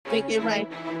Think it right.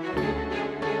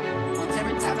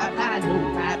 Every time I die,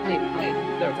 new five things play.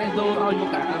 The rental all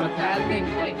you got on a five things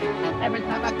play. Every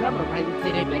time I come around, you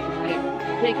see they make it play.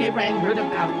 Think it right, heard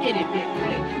about it, it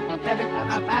play. Every time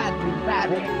I buy, new five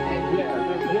things play.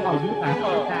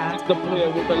 It's the player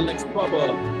with the Lex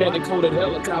rubber, and the coated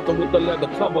helicopter with the leather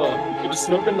cover. If you're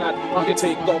smoking that, I can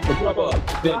take off the rubber.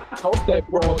 Then toast that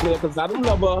broad there, cause I don't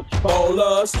love her.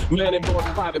 Ballers, man, they bought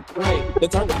a private plane. They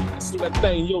turn the pass to that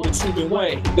thing, yo, the Cuban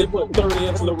way. They put 30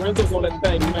 inch Lorenzos on that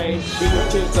thing, man. Bigger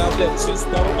kids out there just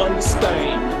don't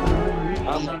understand.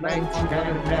 I'm a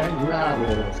 1999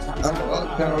 driver. I'm an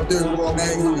uptown dirtball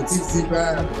man who's a TC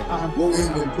rider.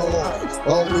 Moving in cars,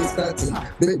 always touching.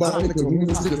 Big ball nigga,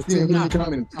 moving to the skin, when you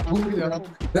coming. Moving up,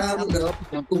 diamond up,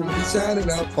 moving be shining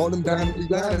up. All them diamonds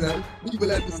be lining up.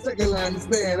 People at the second line is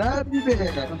saying, I'll be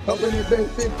there. Up in the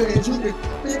best thing, you can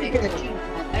big.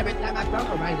 Every time I come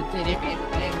around, the city big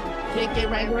thing. Think it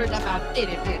right, heard about it,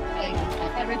 big thing.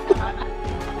 Every time I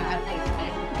buy things,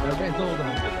 the rental all you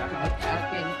got on a five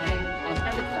things play.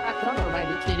 Every time I come around,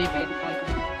 the city big thing.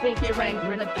 Think it right,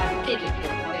 heard about it, big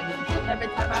thing. Every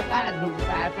time I buy a new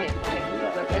five things play.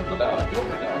 The rental all you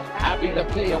got. I be the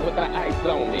player with the ice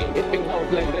on me. If it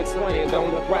goes like this swing,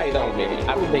 don't look right on me.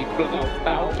 I play flow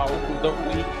out all through the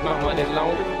week. My money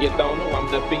long, you don't know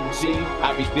I'm the BG.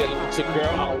 I be dealing with your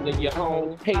girl all in your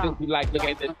home. Haters be like, look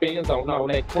at the Benz on all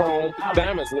that chrome.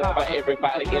 Diamonds love for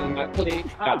everybody in my clique.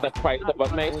 Got the price of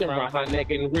a mansion around her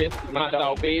neck and wrist. My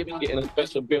dog baby getting a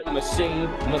special built machine.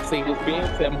 Mercedes Benz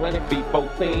 700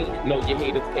 B14. Know your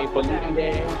haters can't believe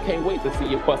that. Can't wait to see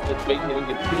you bust this face and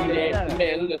you see that.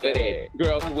 Man, look at that.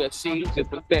 Girls with she just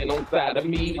to stand on side of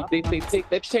me. They say take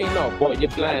that chain off, boy,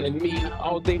 you're blinding me.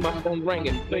 All day my phone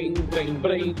ringing, bling, bling,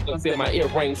 bling. Look at my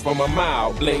earrings from a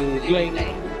mile, bling, bling.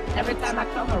 Every time I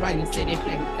come around, the city big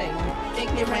thing.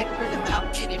 Think it right, heard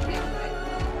about it, big thing.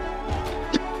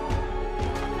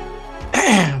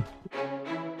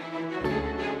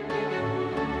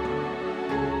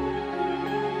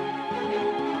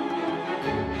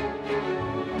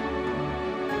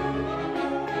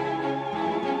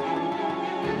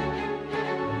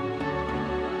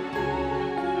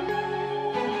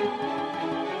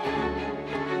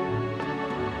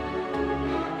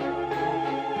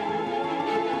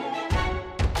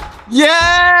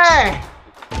 Yeah!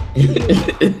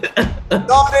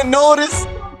 Y'all didn't notice?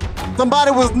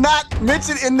 Somebody was not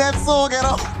mentioned in that song at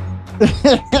all.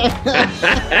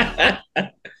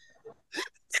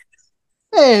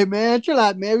 Hey, man, chill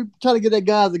out, man. We trying to get that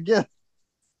guys together.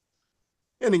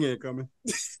 Ending ain't coming.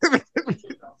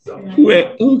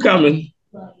 Who coming?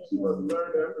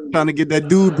 Trying to get that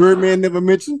dude Birdman never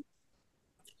mentioned.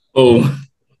 Oh.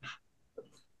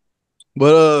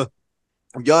 But,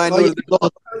 y'all ain't noticed. You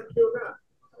lost.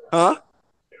 Huh?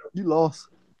 You lost.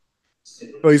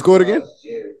 Oh, he scored again?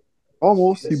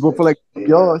 Almost. He broke for like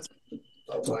yards.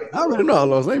 I already know I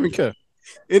lost. I don't even care.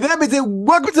 And that means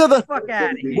welcome to the Fuck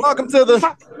out of here. welcome to the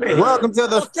Fuck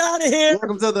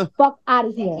out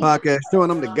of here. podcast showing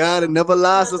them the guy that never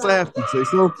lies since I have to say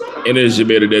so. And it's your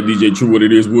better that DJ True. What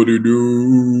it is, what it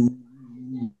do.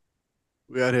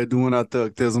 We out here doing our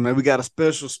thugtism, man. We got a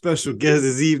special guest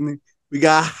this evening. We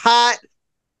got hot.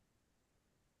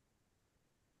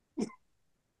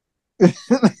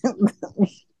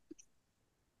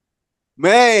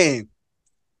 Man,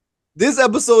 this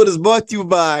episode is brought to you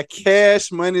by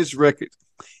Cash Money's Records.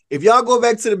 If y'all go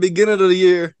back to the beginning of the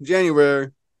year, January,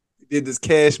 we did this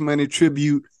Cash Money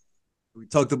tribute. We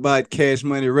talked about Cash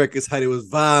Money Records, how they was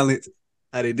violent,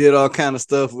 how they did all kind of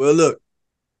stuff. Well, look,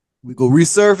 we go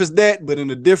resurface that, but in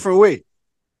a different way.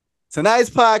 Tonight's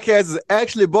podcast is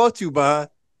actually brought to you by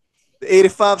the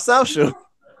 85 South Show.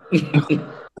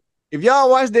 If y'all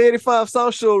watched the 85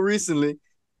 South Show recently,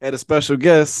 had a special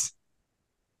guest,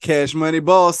 Cash Money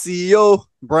Ball CEO,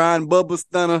 Brian Bubba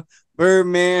Stunner,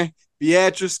 Birdman,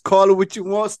 Beatrice, call it what you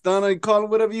want, Stunner, call it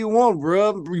whatever you want,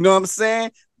 bro. You know what I'm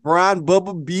saying? Brian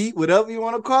Bubba B, whatever you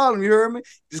want to call him, you heard me?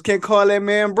 Just can't call that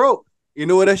man broke. You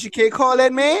know what else you can't call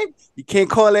that man? You can't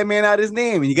call that man out his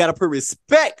name, and you got to put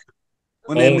respect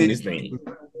on that man's name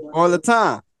all the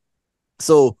time.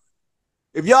 So,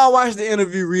 if y'all watched the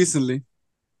interview recently,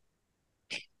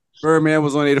 Birdman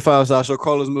was on 85 South Show,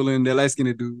 Carlos Miller and that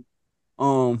light-skinned dude.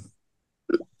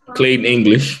 Clayton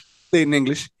English.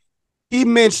 He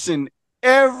mentioned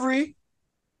every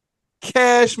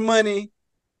Cash Money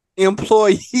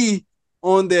employee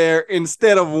on there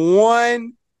instead of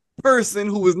one person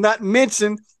who was not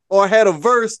mentioned or had a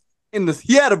verse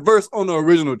he had a verse on the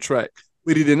original track,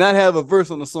 but he did not have a verse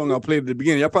on the song I played at the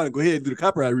beginning. Y'all probably go ahead and do the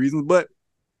copyright reasons, but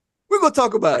we're gonna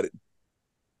talk about it.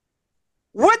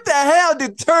 What the hell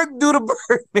did Turk do to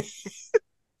Birdman?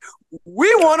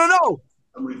 We want to know.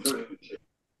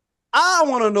 I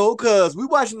want to know because we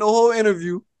watching the whole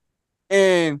interview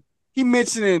and he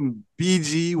mentioning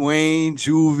BG, Wayne,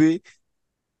 Juvie,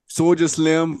 Soldier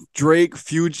Slim, Drake,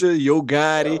 Future, Yo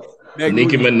Gotti,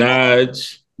 Nicki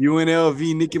Minaj,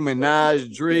 UNLV, Nicki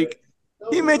Minaj, Drake.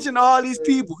 He mentioned all these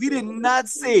people. He did not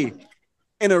say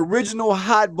an original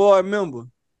Hot Boy member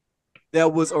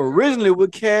that was originally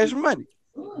with Cash Money.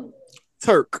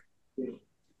 Turk.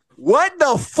 What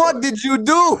the fuck did you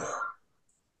do?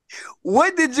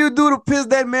 What did you do to piss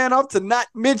that man off to not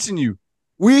mention you?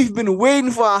 We've been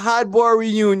waiting for a Hot Boy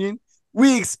reunion.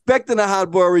 We expecting a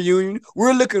Hot Boy reunion.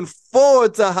 We're looking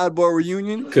forward to a Hot Boy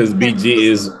reunion. Because BG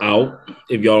is out,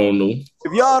 if y'all don't know.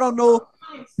 If y'all don't know,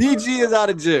 BG is out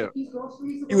of jail.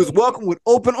 He was welcomed with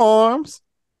open arms,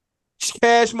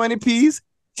 Cash Money piece,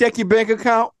 check your bank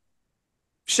account,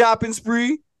 shopping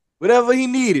spree, whatever he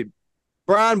needed.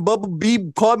 Brian Bubba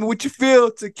B, call me what you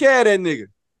feel to care that nigga.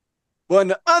 But on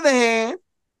the other hand,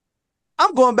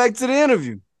 I'm going back to the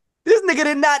interview. This nigga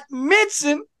did not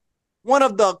mention one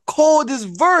of the coldest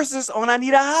verses on I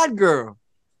Need a Hot Girl.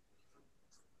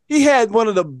 He had one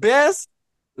of the best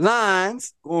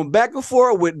lines going back and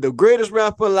forth with the greatest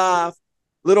rapper alive,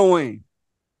 Lil Wayne.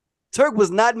 Turk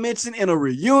was not mentioned in a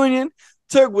reunion.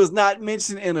 Turk was not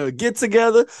mentioned in a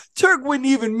get-together. Turk wasn't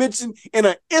even mentioned in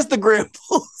an Instagram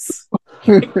post.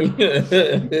 And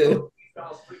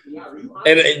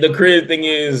the crazy thing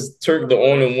is, Turk the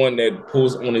only one that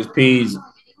posts on his page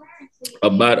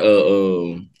about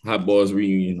a Hot Boys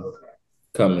reunion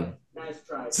coming.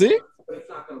 See?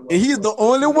 And he's the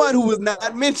only one who was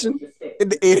not mentioned in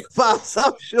the 85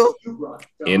 South Show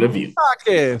interview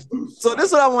podcast. So this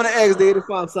is what I want to ask the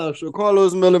 85 South Show.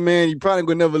 Carlos Miller, man, you probably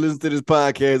gonna never listen to this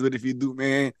podcast, but if you do,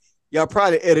 man, y'all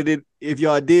probably edited. If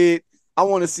y'all did, I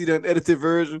want to see the edited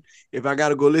version. If I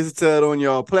gotta go listen to it on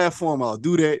y'all platform, I'll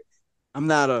do that. I'm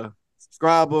not a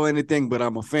subscriber or anything, but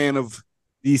I'm a fan of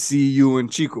DCU and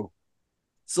Chico.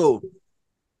 So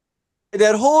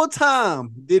that whole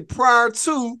time, did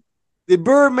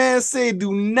Birdman say,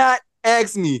 do not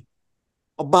ask me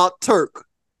about Turk?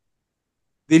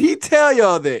 Did he tell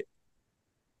y'all that?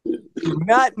 Do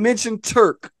not mention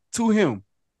Turk to him.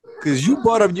 Because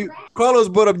Carlos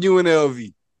brought up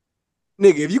UNLV.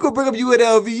 Nigga, if you could bring up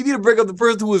UNLV, you need to bring up the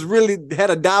person who was really had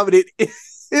a dominant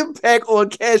impact on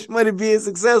Cash Money being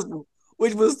successful,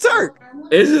 which was Turk.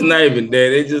 It's just not even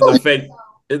that. It's just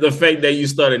the fact that you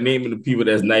started naming the people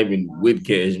that's not even with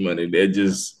Cash Money. They're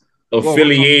just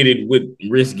affiliated with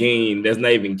Risk Game. That's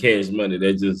not even Cash Money.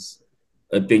 That's just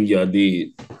a thing y'all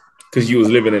did because you was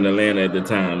living in Atlanta at the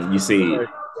time. You said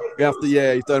after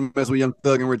you started messing with Young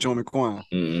Thug and Rich Homie Quan.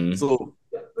 Mm-hmm. So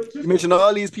you mentioned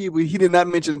all these people. He did not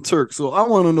mention Turk. So I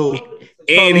want to know.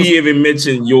 And he even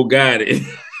mentioned Yo Gotti.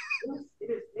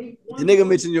 The nigga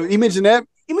mentioned he mentioned that.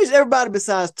 He mentioned everybody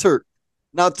besides Turk.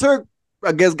 Now Turk,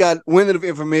 I guess, got wind of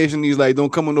information. He's like,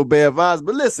 don't come with no bad vibes.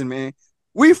 But listen, man,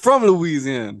 we from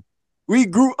Louisiana. We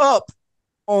grew up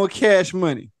on Cash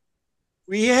Money.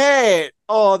 We had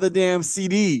all the damn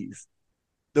CDs.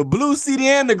 The blue CD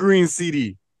and the green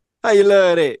CD. How you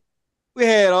love that? We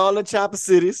had all the Chopper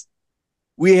Cities.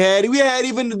 We had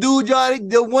even the dude y'all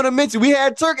that want to mention. We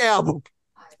had Turk album.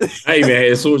 I even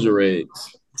had Soldier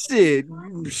Rags. Shit.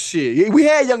 We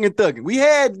had Young and Thuggin'. We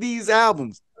had these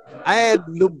albums. I had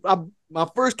my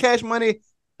first Cash Money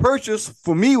purchase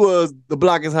for me was The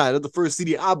Block Is Hot. That's the first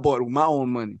CD I bought with my own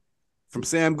money from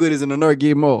Sam Goodies in the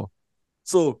Northgate Mall.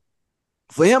 So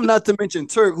for him not to mention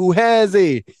Turk, who has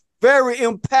a very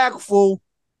impactful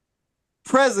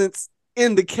presence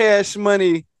in the Cash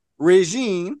Money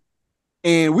regime,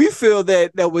 and we feel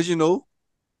that was,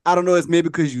 I don't know, it's maybe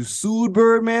because you sued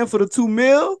Birdman for the $2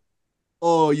 million,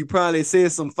 or you probably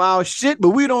said some foul shit,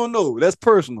 but we don't know. That's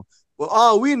personal. But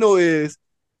all we know is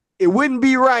it wouldn't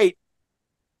be right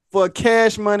for a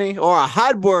Cash Money or a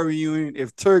Hot Boy reunion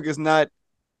if Turk is not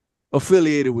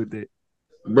affiliated with it.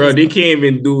 Bro, they can't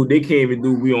even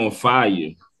do We On Fire.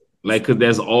 Like, cause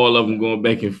that's all of them going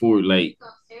back and forth. Like,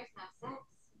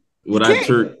 without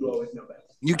Turk.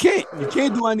 You can't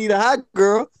do I Need a Hot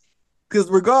Girl, because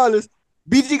regardless,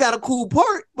 BG got a cool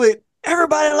part, but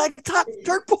everybody like the top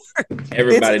Turk part.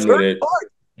 Everybody knew that.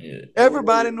 Yeah.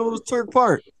 Everybody knows Turk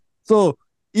part. So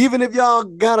even if y'all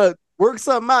gotta work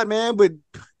something out, man, but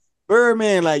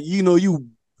Birdman, like, you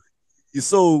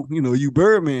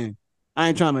Birdman. I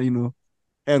ain't trying to,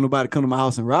 have nobody come to my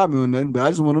house and rob me or nothing, but I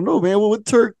just want to know, man, what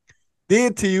Turk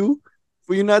did to you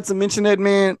for you not to mention that,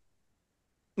 man,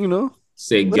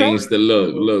 Say gangster,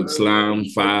 look, slime,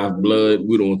 5 blood.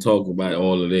 We don't talk about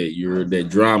all of that. You heard that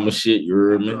drama shit, you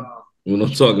heard me? We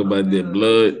don't talk about that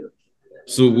blood.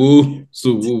 So woo.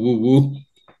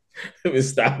 Let me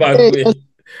stop out Hey, quick.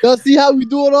 y'all see how we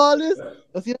doing all this?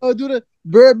 Y'all see how we do this?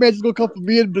 Birdman just gonna come for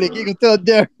me and Blake. He gonna tell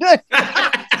Derek.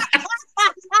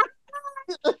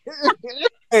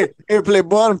 Hey, play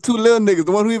bottom two little niggas.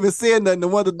 The one who even said nothing, the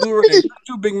one to do right.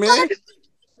 You big man.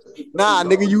 Nah,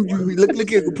 nigga, you look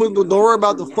here. Don't worry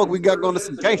about the fuck we got going to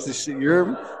some gangster shit. You heard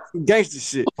me? Some gangster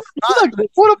shit. What a guy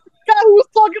who was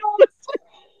talking all this shit.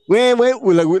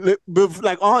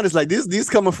 Like honest, like this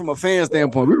coming from a fan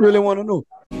standpoint. We really want to know.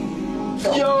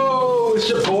 Yo, it's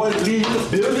your boy Lee in the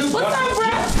building. What's up, bro?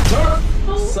 Turk.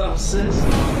 What's up, sis?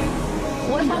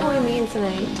 What's my boy mean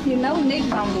tonight? You know Nick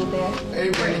gonna be there. Hey,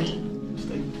 Brandy.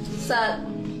 What's up?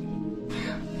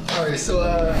 All right, so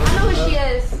I know who she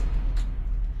is.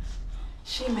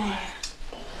 She mad.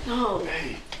 No.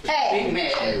 Hey. Hey.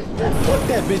 Man, fuck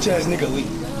that bitch ass nigga Lee.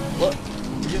 What?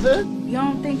 You said? You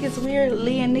don't think it's weird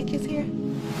Lee and Nick is here?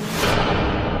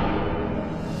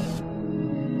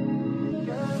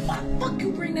 Why the fuck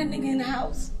you bring that nigga in the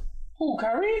house? Who,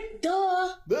 Curry?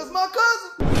 Duh. That's my cousin.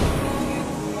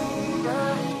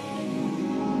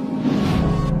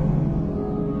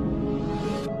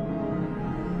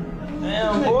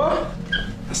 Damn, boy.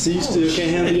 I see you still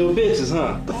can't handle your bitches,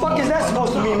 huh? The fuck is that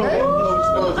supposed to mean, man?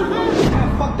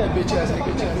 Fuck that bitch ass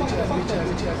nigga. Bitch ass nigga.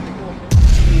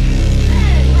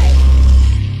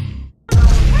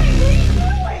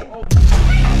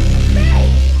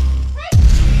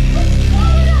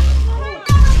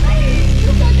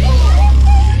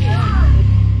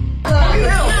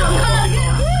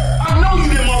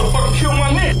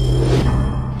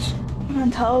 I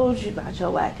told you about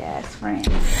your whack ass friend.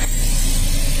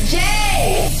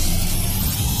 Jay!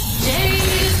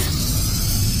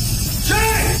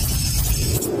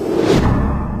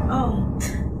 Oh,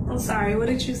 I'm sorry. What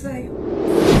did you say?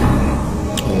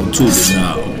 On Tubi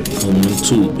now. On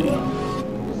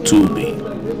Tubi.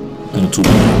 On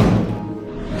Tubi.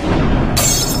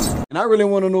 And I really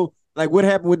want to know, like, what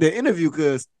happened with the interview,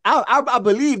 because I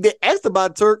believe they asked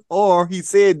about Turk, or he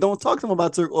said don't talk to him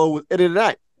about Turk, or was edited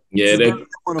out. Yeah, that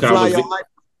conversation.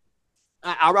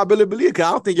 I really believe, because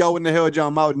I don't think y'all wouldn't have held y'all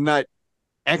mouth and not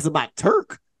ask about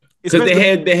Turk. Because they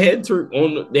had Turk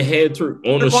on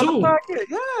the show.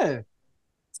 Yeah.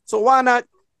 So why not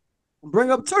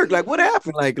bring up Turk? Like, what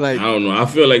happened? Like I don't know. I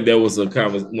feel like that was a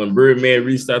conversation when Birdman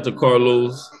reached out to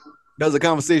Carlos. That was a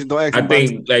conversation. Don't ask. I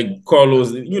think like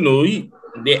Carlos, they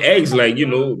asked like,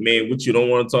 man, what you don't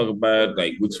want to talk about,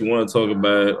 like what you want to talk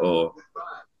about, or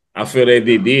I feel that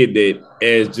they did that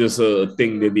as just a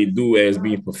thing that they do as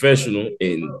being professional.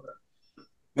 And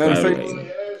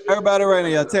everybody right now,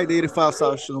 y'all tag the 85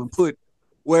 South Show and put,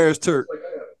 where's Turk?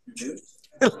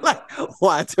 Like,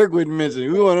 why Turk wouldn't mention it?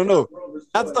 We want to know.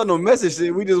 I thought no message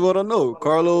shit. We just want to know.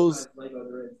 Carlos.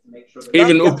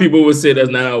 Even though people would say that's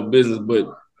not our business, but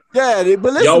yeah,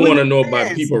 but listen, y'all want to know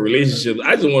about people relationships.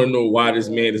 I just want to know why this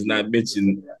man is not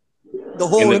mentioned the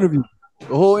whole interview. The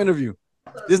whole interview.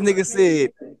 This nigga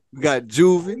said we got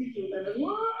Juvie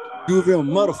a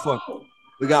motherfucker.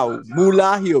 We got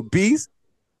Moolah, he a beast.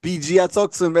 BG, I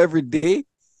talk to him every day.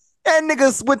 That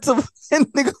nigga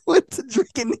went to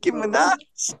drinking Nicki Minaj.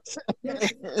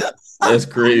 That's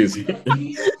crazy. And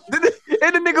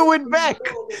the nigga went back.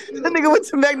 The nigga went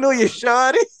to Magnolia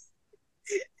Shawty.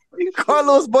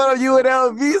 Carlos brought up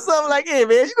UNLV. So I'm like, hey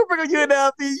man, you can bring up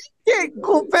UNLV. You can't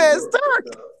go past Turk.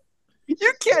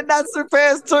 You cannot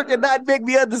surpass Turk and not make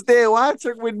me understand why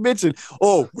Turk wouldn't mention.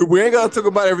 Oh, we ain't gotta talk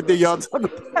about everything y'all talk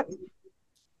about.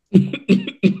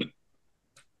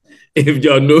 If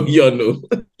y'all know, y'all know.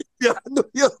 Y'all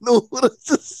know what I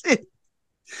just said.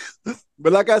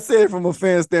 But like I said, from a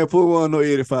fan standpoint, we want to know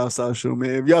 85 South Show,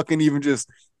 man. If y'all can even just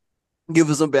give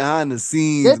us some behind the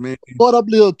scenes, man. Brought up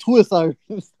little twist.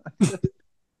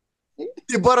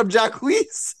 You brought up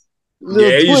Jacquees?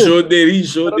 Yeah, he sure did. He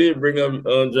sure did bring up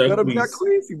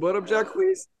Jacquees. He brought up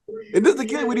Jacquees. And this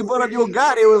again, when he brought up Yo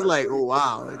Gotti, it was like, oh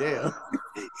wow, damn.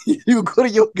 You go to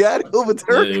Yo Gotti over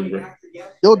Turk? Yeah,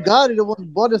 Yo Gotti the one who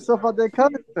bought himself out that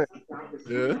contract.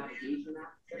 Yeah.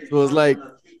 So it's like,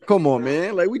 come on,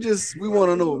 man. Like we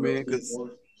want to know, man, because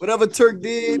whatever Turk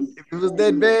did, if it was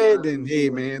that bad, then hey,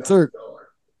 man, Turk,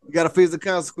 you gotta face the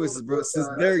consequences, bro. Since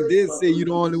Derek did say you're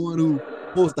the only one who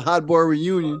hosts the Hot Boy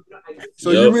reunion,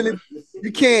 so you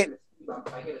can't,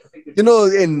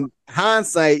 in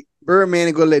hindsight, Birdman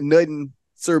ain't gonna let nothing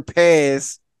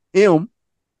surpass him.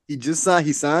 He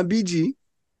signed BG.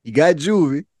 He got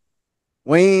Juvie.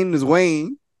 Wayne is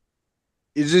Wayne.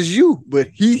 It's just you, but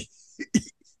he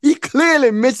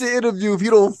clearly mentioned in the interview, if he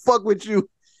don't fuck with you,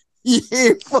 he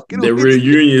ain't fucking the with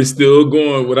reunion is still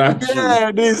going without you.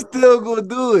 Yeah, they still gonna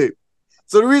do it.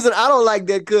 So the reason I don't like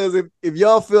that, because if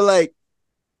y'all feel like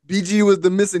BG was the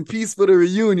missing piece for the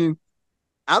reunion.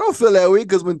 I don't feel that way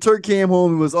because when Turk came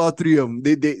home, it was all three of them.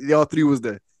 They all three was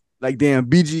there. Like, damn,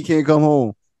 BG can't come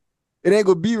home. It ain't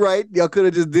gonna be right. Y'all could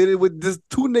have just did it with just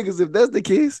two niggas if that's the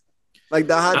case. Like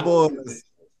the hot boys.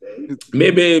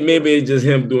 Maybe it's just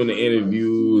him doing the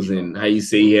interviews and how you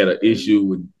say he had an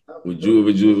issue with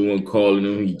Juve one calling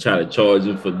him. He tried to charge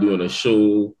him for doing a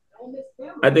show.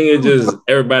 I think it's just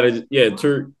everybody. Yeah,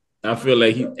 Turk. I feel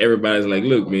like everybody's like,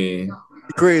 look, man,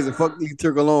 he crazy. Fuck me,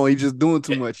 Turk alone. He just doing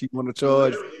too much. He want to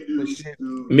charge the shit.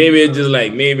 Maybe it's just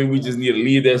like maybe we just need to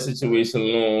leave that situation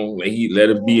alone. Like he let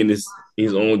it be in his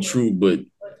own truth, but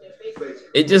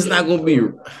it's just not gonna be.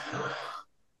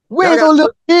 We ain't no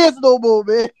little kids no more,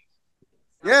 man.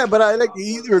 Yeah, but I like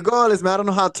regardless, man. I don't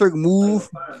know how Turk move,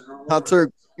 how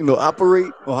Turk,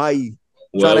 operate, or how he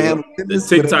try to handle business.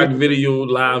 The TikTok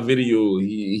live video,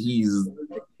 he's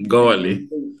godly.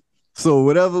 So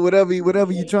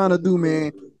whatever you trying to do,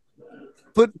 man,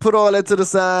 put all that to the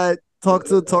side. Talk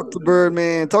to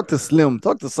Birdman, talk to Slim,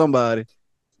 talk to somebody.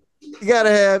 You gotta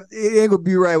have. It ain't gonna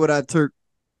be right without Turk.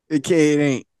 It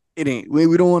ain't.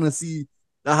 We don't want to see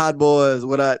the hot boys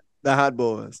without the hot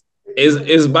boys.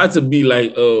 It's about to be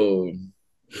like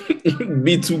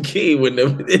B2K with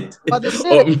them.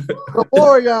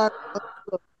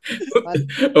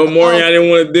 Omarion didn't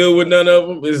want to deal with none of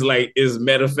them. It's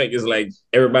matter of fact, it's like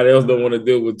everybody else don't want to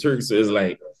deal with Turk. So it's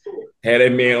like had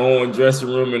that man own dressing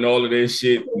room and all of that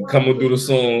shit. Come and do the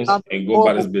songs and go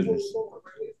about his business.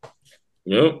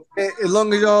 Yep. As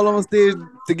long as y'all on stage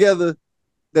together,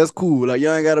 that's cool. Like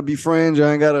y'all ain't gotta be friends. Y'all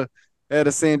ain't gotta have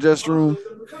the same dressing room.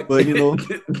 But I'm sure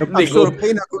the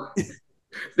pay not gonna be.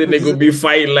 Then they gonna be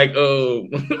fighting like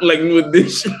New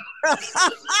Edition.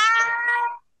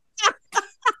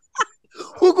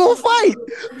 Who gonna fight?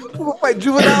 Who gonna fight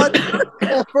Juvenile?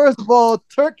 First of all,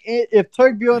 if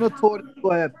Turk be on a tour,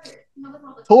 go ahead.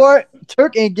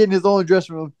 Turk ain't getting his own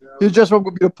dressing room. His dressing room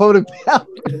gonna be the podium.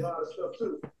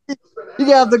 He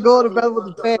got to go to bed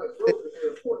with the fans.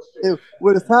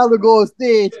 When it's time to go on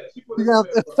stage, you got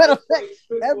to, matter of fact,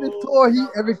 every tour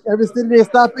every city they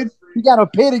stop in, he gotta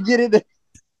pay to get in there.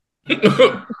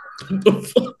 The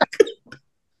fuck?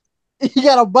 He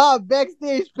gotta buy a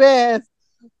backstage pass,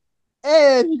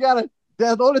 and that's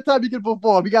the only time he can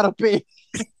perform. He gotta pay.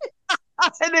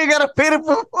 And they gotta pay to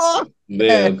perform.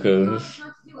 Damn, cuz.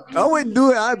 I wouldn't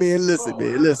do it. Listen.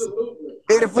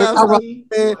 85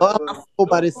 man.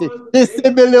 Nobody say this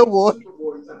 $10 million one.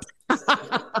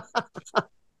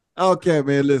 Okay,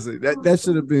 man. Listen, that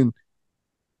should have been.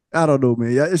 I don't know,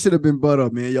 man. It should have been butt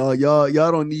up, man.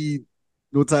 Y'all don't need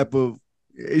no type of.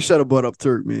 It should have butt up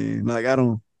Turk, man. Like I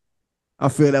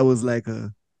feel that was like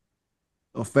a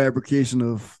fabrication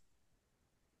of.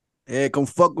 Hey, come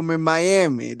fuck them in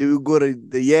Miami. Then we go to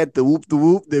the whoop.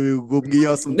 Then we go give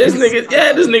y'all some. This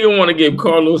nigga want to give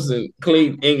Carlos and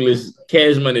Clay English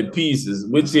Cash Money pieces,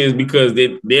 which is because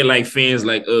they're like fans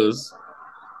like us.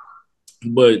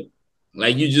 But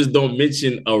like you just don't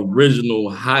mention original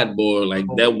hot boy. Like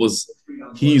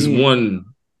he's one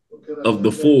of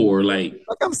the four. Like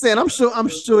I'm saying, I'm sure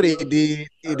they did.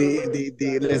 They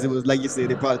did. Unless it was like you said,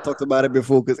 they probably talked about it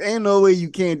before. Because ain't no way you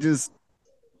can't just.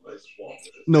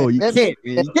 No, you can't,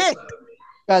 man. You can't.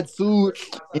 Got sued.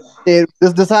 And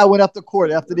this how I went up to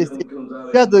court after this.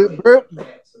 Got the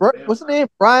what's his name?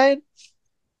 Brian,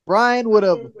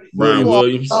 whatever. Brian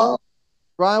Williams.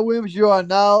 Brian Williams, you are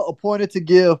now appointed to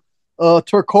give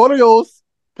Turcolios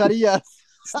Carillas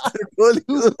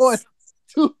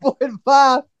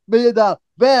 $2.5 million.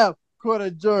 Bam, court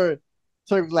adjourned.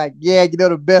 Turk was like, yeah,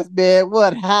 the best man.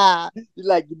 What? Ha. He's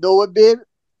like, you know what, baby?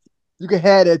 You can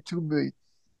have that $2 million.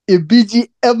 If BG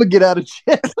ever get out of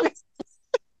jail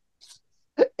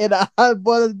and I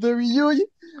bought the reunion,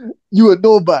 you a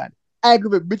nobody. I ain't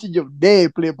gonna be bitching your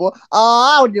name, playboy. Oh,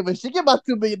 I don't give a shit. Get my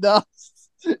 $2 million.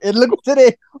 And look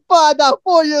today, find out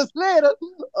 4 years later.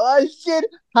 Oh shit,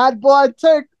 hot boy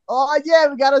Turk. Oh yeah,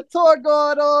 we got a tour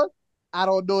going on. I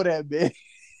don't know that, man.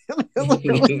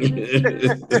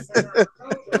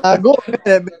 I go with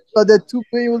that, man. Thought that $2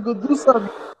 million was gonna do something.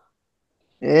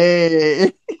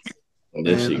 Hey.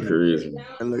 That shit crazy.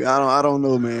 And look, I don't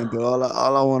know, man. But all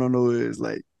I want to know is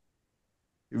like,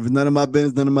 if it's none of my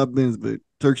business. But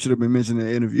Turk should have been mentioned in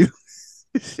the interview.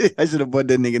 I should have brought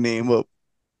that nigga name up.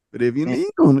 But if you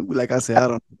don't, like I said, I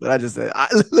don't know. But I just said,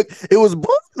 look, it was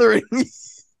bothering me.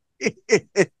 Shit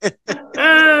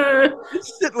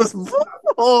was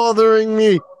bothering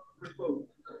me.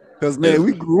 Because, man,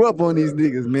 we grew up on these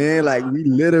niggas, man. Like, we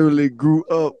literally grew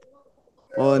up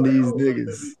on these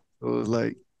niggas. So it was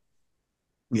like,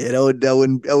 yeah,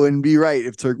 that wouldn't be right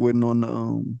if Turk wasn't on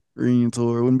the reunion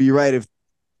tour. It wouldn't be right if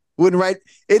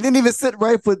it didn't even sit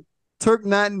right for Turk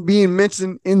not being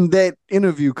mentioned in that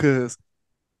interview because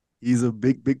he's a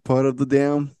big part of the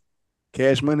damn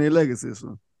Cash Money legacy.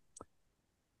 So.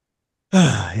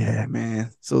 Yeah,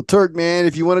 man. So Turk, man,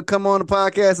 if you want to come on the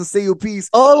podcast and say your piece,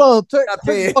 hold on, Turk.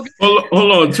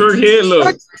 Hold on, Turk head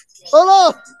look.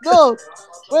 Hold on, no,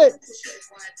 wait.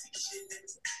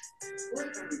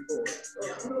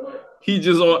 He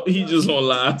just on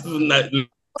live.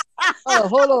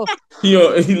 Hold on.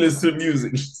 He listens to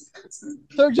music.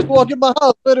 Turk just walked in my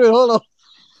house. Wait a minute, hold on.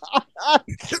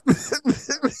 Hey, what's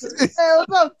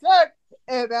up, Turk?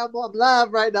 Hey, man, I'm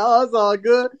live right now. It's all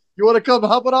good. You want to come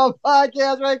hop on our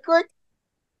podcast right quick?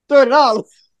 $30.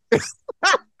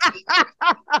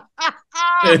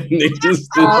 Nigga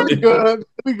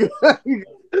We good. We good.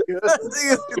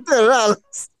 $30.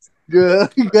 Good.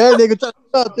 That nigga trying to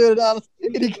sell $30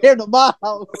 and he came to my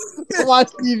house to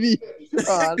watch TV.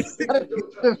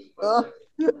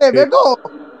 Hey, man, go.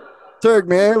 Turk,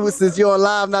 man, since you're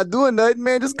live not doing nothing,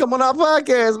 man, just come on our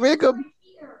podcast, man. Come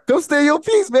stay your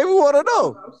piece, man. We want to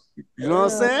know. You know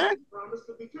what I'm saying?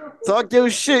 Talk your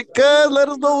shit, cuz. Let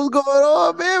us know what's going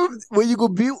on, man. Where you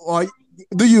gonna be?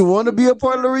 Do you want to be a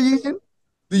part of the reunion?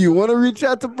 Do you want to reach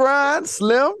out to Brian,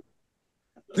 Slim?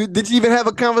 Did you even have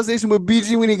a conversation with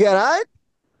BG when he got hot?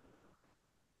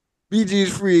 BG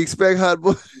is free. Expect hot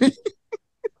boy. Thank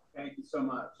you so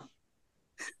much.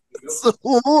 So,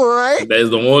 all right. That's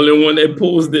the only one that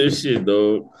posts that shit,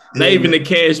 though. Not even the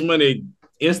Cash Money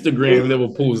Instagram never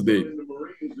posted.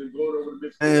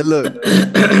 Hey, look.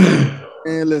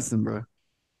 Man, listen, bro.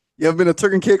 You ever been to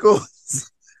Turk and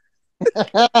Caicos?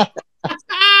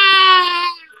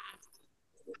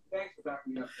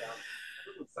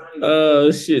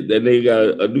 Shit, that nigga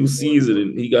got a new season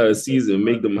and he got a season and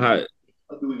make them hot.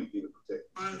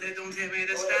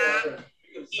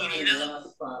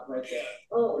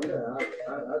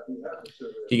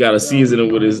 He got a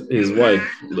season with his wife.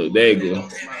 Look, there you go.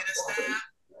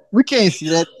 We can't see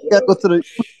that. You gotta go to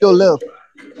your left.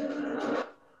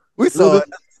 We saw it.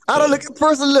 I don't look at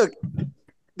person. Look,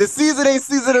 the season ain't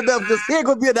season enough because he ain't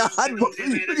gonna be in the hot boy.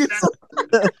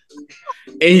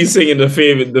 And he's singing the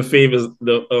famous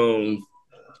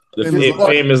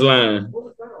line.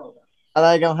 I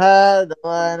like him high.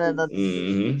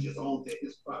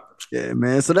 Yeah,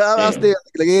 man. So I'll stay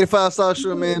like 85 South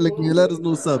Shore, man. Like, let us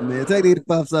know something, man. Take the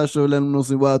 85 South Shore, let them know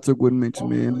some Wild Turk wouldn't mention,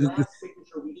 man.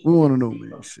 We want to know,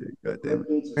 man. Shit, goddamn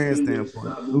it. Man,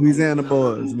 standpoint. Louisiana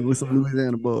boys. We're some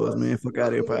Louisiana boys, man. Fuck out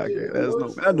of here, podcast. Let us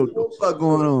know, man. I know what the fuck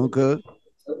going on, cuz.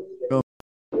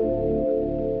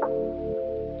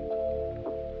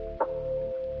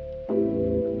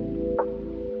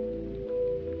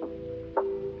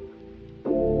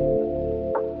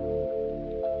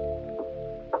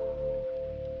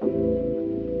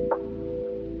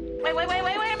 Wait a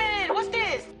minute. What's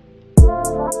this?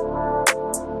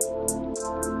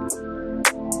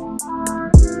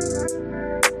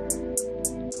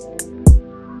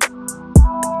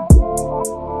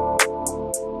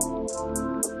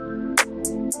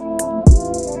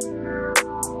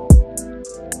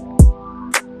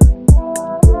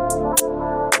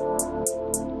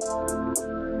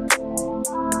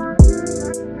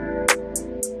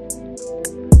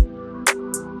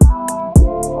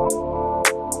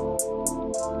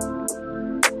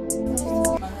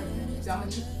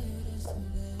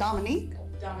 Dominique?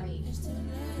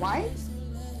 White?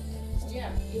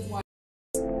 Yeah, he's white.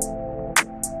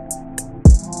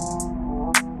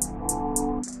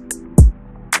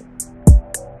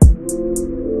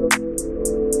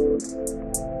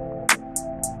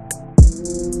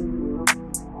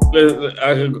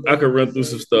 I could run through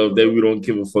some stuff that we don't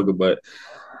give a fuck about.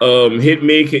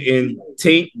 Hitmaker and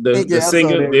Tank, the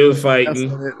singer, they was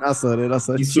fighting. I saw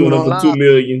that. He's suing her for $2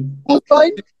 million.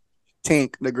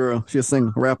 Tank, the girl, she a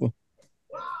singer, rapper.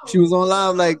 She was on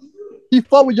live like he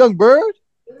fought with Young Bird.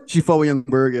 She fought with Young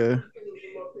Bird, yeah.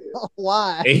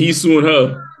 Why? And he suing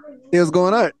her. It was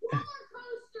going on.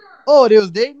 Oh, they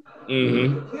was dating.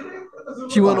 Mm-hmm.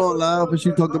 She went on live and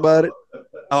she talked about it.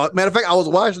 Matter of fact, I was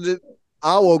watching it an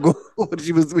hour ago when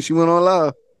she went on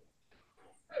live.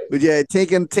 But yeah,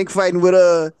 Tank fighting with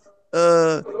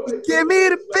give me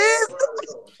the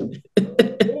business.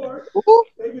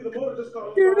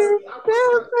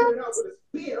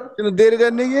 Gonna date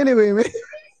that nigga anyway, man.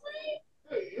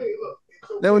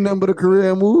 That was nothing but a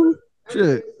career move.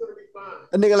 Shit.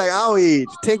 A nigga like our age.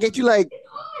 Tank, ain't you like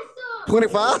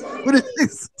 25? What is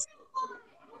this?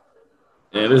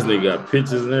 Yeah, this nigga got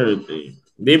pictures and everything.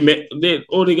 They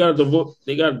got a divorce.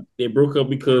 They broke up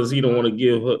because he don't want to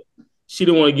give her. She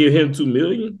don't want to give him $2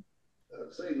 million.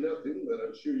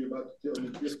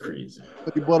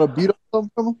 But he bought a beat or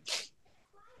something from him.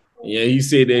 Yeah, he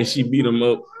said that she beat him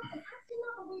up.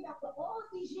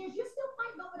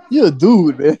 You a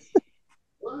dude, man.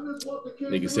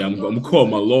 Nigga say, I'm gonna call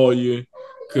my lawyer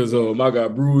because I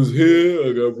got bruised here,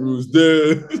 I got bruised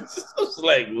there. I was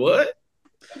like, what?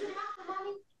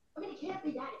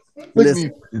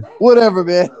 Listen, whatever,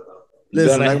 man.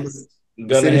 Listen,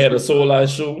 Gunna had a Soul Eye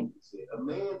show.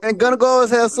 And Gunna go always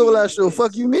have Soul Eye show.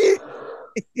 Fuck you, me.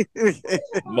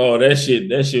 No, that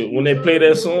shit. When they play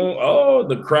that song, oh,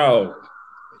 the crowd.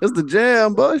 It's the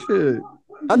jam, bullshit.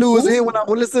 I knew it was a hit when I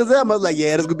listened to that. I was like,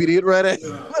 yeah, that's gonna be the hit right there.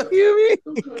 What you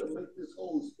mean?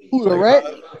 Who the rat?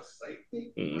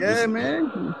 Yeah,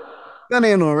 man. Gunna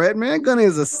ain't no rat, man. Gunna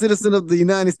is a citizen of the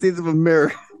United States of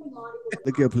America.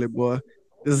 Look here, Playboy.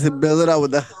 This is him belling out with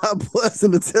the hot boys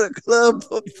in the tenor club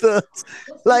of thugs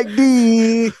like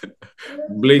D.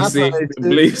 Blake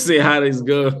say how this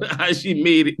girl, how she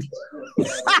made it.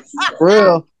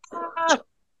 Real.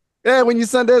 Yeah, when you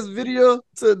sent that video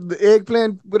to the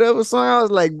eggplant, whatever song, I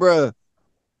was like, bruh.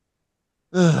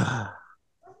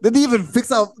 Did he even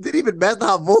did he even master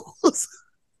our vocals?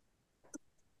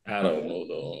 I don't know,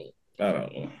 though. I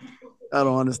don't know. I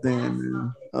don't understand,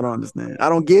 man. I don't understand. I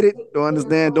don't get it. Don't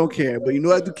understand. Don't care. But you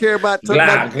know I do care about Turk.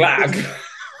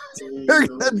 Turk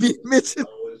not be mentioned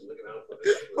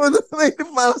on the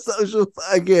final social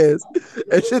podcast.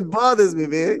 That shit bothers me,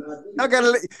 man.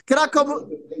 Can I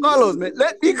come, Carlos, man?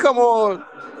 Let me come on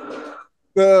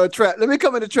the trap. Let me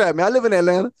come in the trap, man. I live in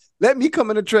Atlanta. Let me come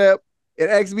in the trap and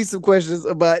ask me some questions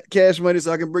about Cash Money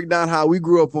so I can break down how we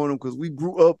grew up on them, because we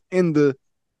grew up in the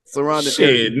surrounding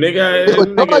area.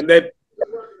 Nigga,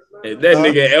 that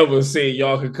nigga ever say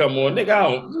y'all could come on, I'm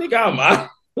out.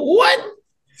 What?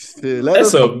 Shit,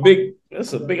 that's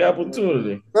a big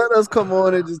opportunity. Let us come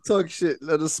on and just talk shit.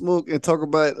 Let us smoke and talk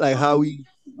about like how we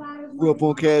grew up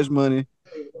on Cash Money.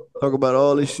 Talk about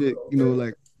all this shit,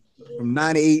 like from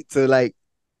 98 to like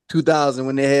 2000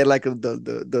 when they had like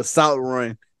the South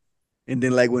run. And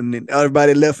then like when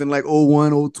everybody left in like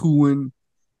 01, 02 and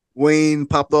Wayne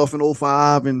popped off in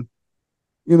 05 and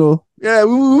yeah,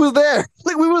 we was there.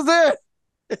 Like we was there.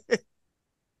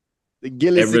 The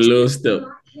Gilly every little step.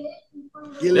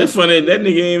 That's funny. That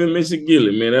nigga ain't even mentioned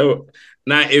Gilly, man.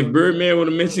 Now, if Birdman would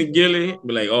have mentioned Gilly,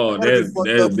 be like, oh, that's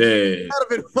dead.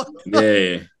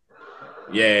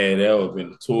 Yeah, that would have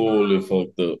been totally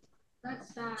fucked up.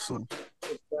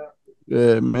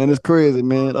 Yeah, man, it's crazy,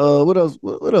 man. What else?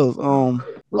 What else?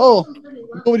 Go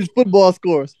with these football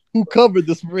scores. Who covered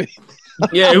the spread?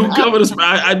 Yeah, who covered the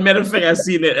spread? Matter of fact, I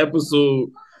seen that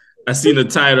episode. I seen the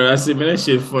title. I said, man, that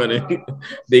shit funny.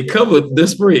 They covered the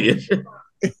spread.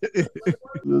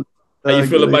 How you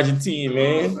feel about your team,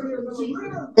 man?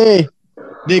 Hey,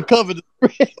 they covered the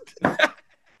spread.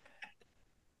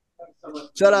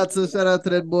 Shout out to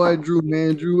that boy Drew,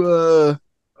 man. Drew,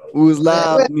 who was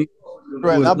live. Who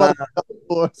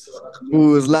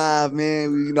was live,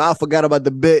 man. I forgot about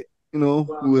the bet. Who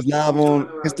was live on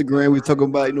Instagram. We were talking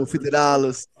about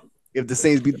 $50 if the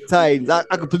Saints beat the Titans. I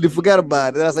completely forgot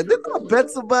about it. And I was like, didn't I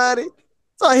bet somebody?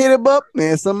 So I hit him up,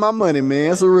 man. Some of my money, man.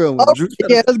 That's a real one. Okay,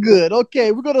 yeah, that's good.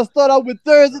 Okay, we're gonna start out with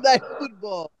Thursday night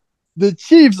football. The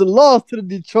Chiefs lost to the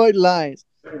Detroit Lions,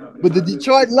 but the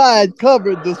Detroit Lions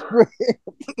covered the spread.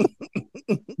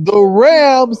 The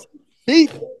Rams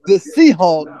beat the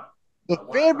Seahawks. The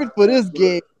favorite for this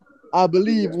game, I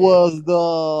believe, was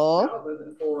the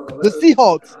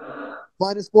Seahawks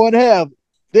 -4.5.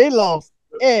 They lost,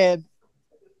 and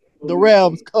the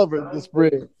Rams covered the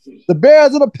spread. The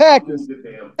Bears and the Packers.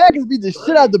 Packers beat the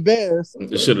shit out of the Bears.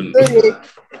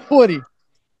 38-20.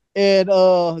 And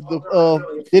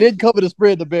they didn't cover the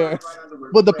spread, the Bears.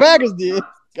 But the Packers did.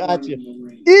 Gotcha.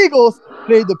 Eagles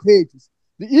played the Patriots.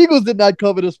 The Eagles did not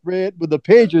cover the spread, but the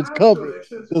Patriots covered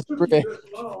the spread.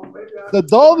 The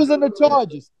Dolphins and the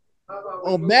Chargers.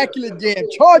 Immaculate game.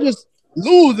 Chargers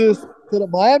loses to the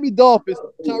Miami Dolphins.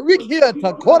 Tyreek Hill and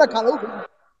Takota Kaluga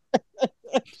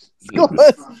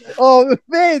scores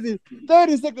amazing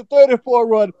 36-34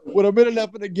 run with a minute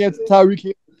left in the game to Tyreek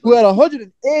Hill, who had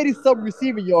 180-something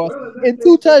receiving yards and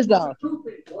 2 touchdowns.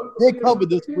 They covered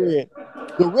the spread.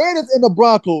 The Raiders and the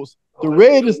Broncos. The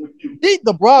Raiders beat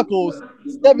the Broncos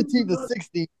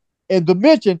 17-16. And to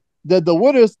mention that the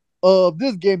winners of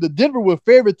this game, the Denver were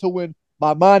favored to win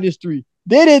by -3.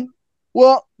 They didn't.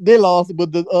 Well, they lost,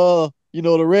 but the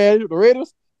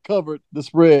Raiders covered the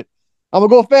spread. I'm gonna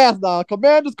go fast now.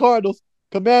 Commanders, Cardinals.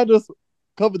 Commanders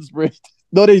covered the spread.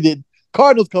 No, they didn't.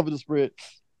 Cardinals covered the spread.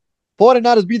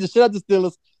 49ers beat the shit out of the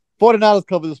Steelers. 49ers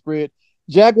covered the spread.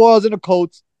 Jaguars and the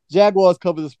Colts. Jaguars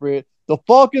covered the spread. The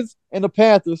Falcons and the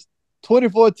Panthers.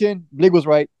 24-10. Blake was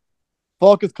right.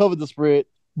 Falcons covered the spread.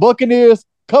 Buccaneers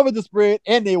covered the spread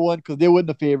and they won because they weren't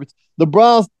the favorites. The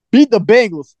Browns beat the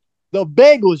Bengals. The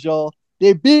Bengals, y'all.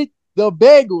 They beat the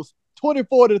Bengals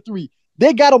 24-3.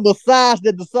 They got a massage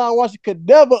that Deshaun Watson could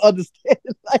never understand.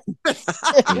 Like,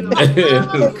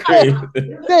 Crazy.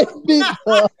 they beat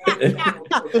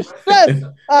the stress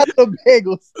out of the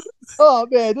Bengals. Oh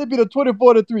man, they beat them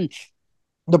 24-3.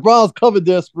 The Browns covered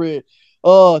their spread.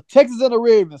 Texas and the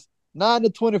Ravens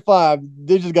 9-25.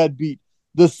 They just got beat.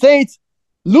 The Saints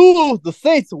lose. The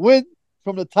Saints win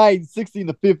from the Titans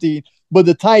 16-15, but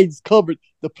the Titans covered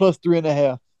the plus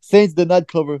 3.5. Saints did not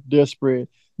cover their spread.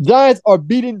 Giants are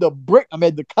beating the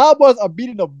Cowboys are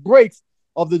beating the brakes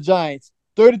of the Giants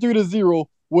 33-0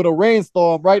 with a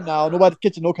rainstorm right now. Nobody's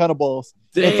catching no kind of balls.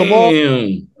 Damn. And tomorrow,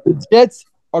 the Jets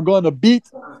are going to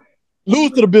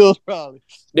lose to the Bills probably.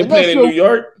 They're playing in New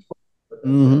York?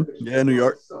 Mm-hmm. Yeah, New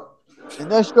York.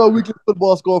 And that's your weekly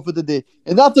football score for the day.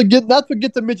 And not forget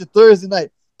to mention Thursday night.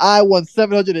 I won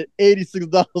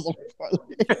 $786 on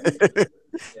parlay.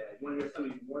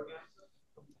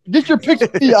 Get your picks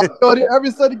for me. Every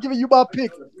Sunday giving you my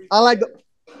picks. I like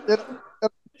definitely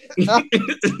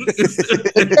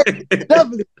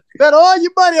bet all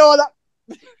your money on that.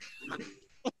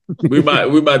 we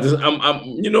about to. I'm.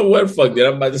 You know what? Fuck that.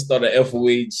 I'm about to start an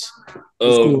FOH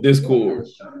Discord.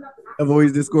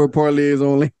 FOH Discord parlays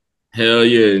only. Hell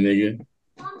yeah, nigga.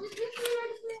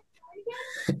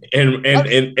 And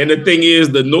the thing is,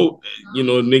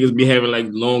 niggas be having like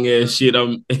long ass shit.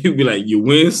 You be like, you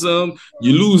win some,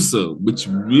 you lose some, but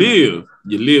you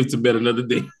live to bet another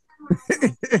day.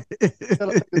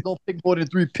 Don't pick more than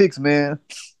 3 picks, man.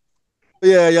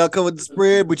 Yeah, y'all covered the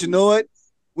spread, but you know what?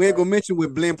 We ain't gonna mention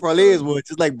what blend parlays was.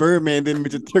 Just like Birdman didn't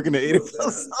mention Turk in the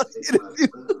 85 interview.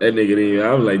 That nigga didn't.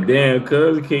 I was like, damn,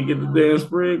 cuz you can't get the damn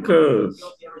spread, cuz.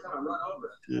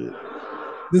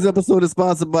 This episode is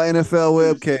sponsored by NFL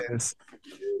Webcast.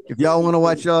 If y'all want to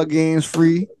watch y'all games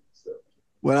free,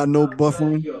 without no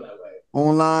buffering,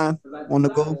 online, on the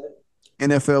go,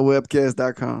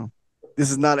 NFLWebcast.com.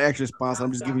 This is not an actual sponsor.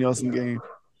 I'm just giving y'all some game.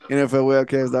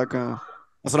 NFLWebcast.com.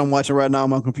 That's what I'm watching right now on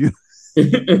my computer.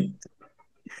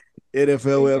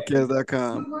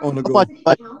 NFLWebcast.com. On the go.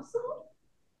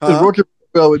 Working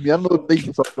well with me. I don't know what they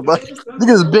talking about. Look at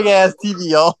this big ass TV,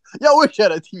 y'all. Y'all wish you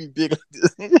had a TV big like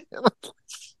this.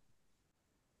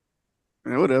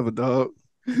 Man, whatever, dog.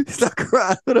 Stop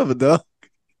crying. Whatever, dog.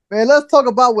 Man, let's talk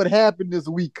about what happened this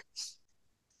week.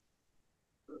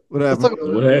 What happened?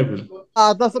 What happened?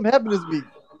 I thought something happened this week.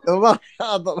 I thought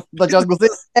y'all was gonna say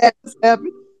this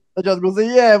happened. I thought y'all was gonna say,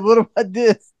 yeah, what about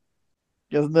this?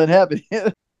 Guess nothing happened.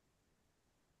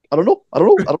 I don't know, man.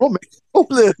 Oh,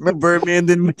 man, Birdman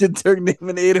didn't mention Turk name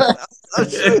in 85.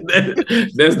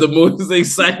 That's the most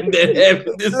exciting that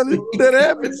happened this week. That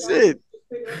happened, shit.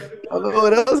 I don't know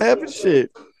what else happened,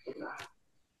 shit.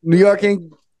 New York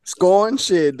ain't scoring,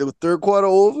 shit. The third quarter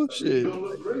over, shit.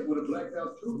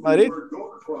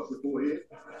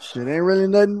 Shit ain't really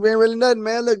nothing,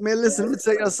 man. Look, man, listen, let me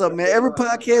tell y'all something, man. Every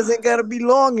podcast ain't gotta be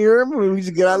long here. We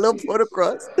just get our little point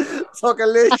across, talk a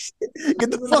little shit,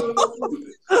 get the fuck off.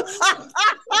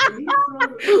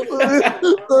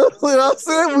 What I'm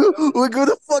saying, we go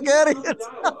the fuck out of here.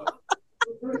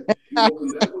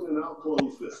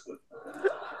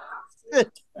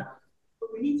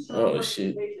 Oh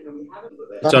shit!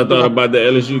 What y'all thought about the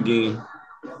LSU game?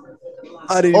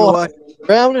 I didn't even watch.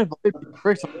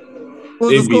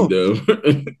 They beat them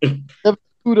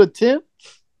 72-10.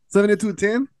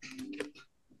 72-10.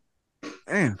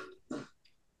 Damn.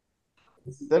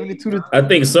 72-10. I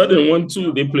think Southern won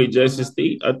too. They played Jackson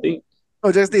State. I think.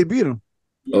 Oh, Jackson State beat them.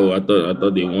 Oh, I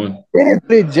thought they won. They didn't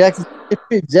play Jackson. They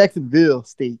played Jacksonville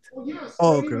State.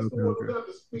 Oh, okay.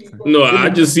 No, I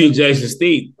just seen Jackson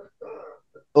State.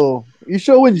 Oh, you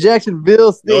sure when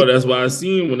Jacksonville State? No, that's why I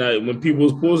seen when people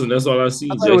was posting. That's all I see.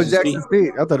 I thought it was Jackson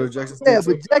State. I thought it was Jackson State. Yeah,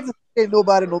 but Jackson State,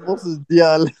 nobody knows most of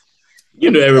Dion. You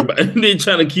know, everybody they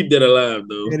trying to keep that alive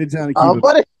though. Yeah, they trying to keep it.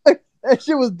 But that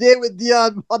shit was dead with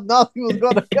Dion. Now he was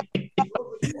gonna.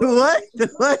 What?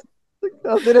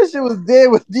 I said that shit was dead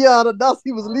with Dion. Now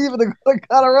he was leaving to go to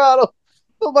Colorado.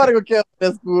 Nobody gonna care about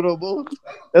that school no more.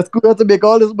 That school had to make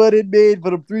all this money it made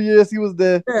for the 3 years he was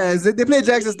there. Yeah, they played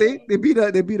Jackson State. They beat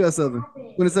us Southern.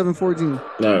 27-14.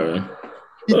 All right.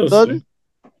 Beat Southern?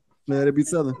 Yeah, they beat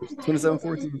Southern.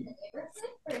 27-14.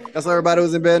 That's why everybody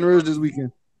was in Baton Rouge this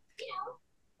weekend.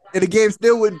 And the game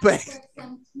still wouldn't pay.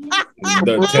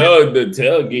 The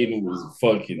tailgating was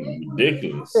fucking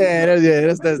ridiculous.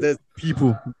 That's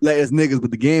people. Like as niggas,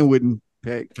 but the game wouldn't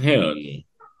pay. Hell no.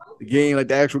 The game, like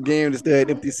the actual game, just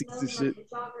had empty seats and shit.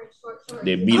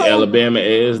 They beat Alabama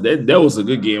ass. That was a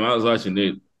good game. I was watching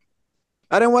it.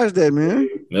 I didn't watch that, man.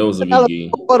 That was a good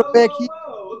game. Quarterback,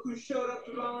 Look who showed up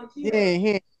to volunteer. He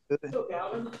ain't Look,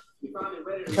 Alvin, you finally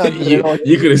ready to not good at all.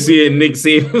 You could have seen Nick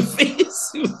Saban's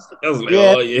face. I was like,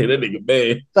 Yeah. oh yeah, that nigga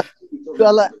bad. That's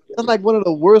like one of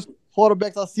the worst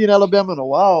quarterbacks I've seen in Alabama in a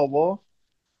while, boy.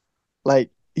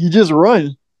 Like he just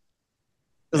run.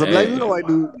 It's a black dude or white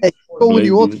dude? Hey, go when Black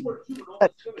you want dude. to.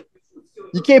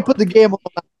 You can't put the game on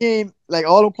a game like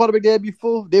all the quarterback they had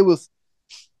before.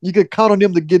 You could count on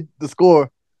them to get the score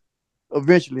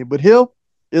eventually. But him,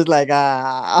 it's like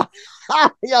y'all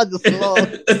just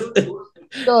lost.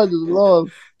 Y'all just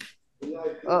lost.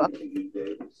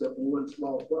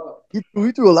 He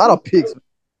threw a lot of picks.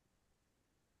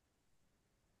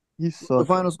 He The sucked.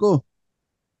 final score.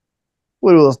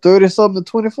 What it was 30-something to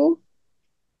 24?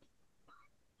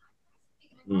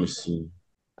 Let me see.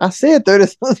 I said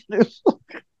 30-something.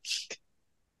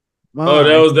 Oh,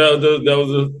 that was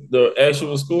the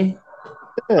actual school?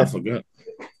 Yeah. I forgot.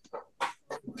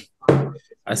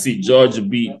 I see Georgia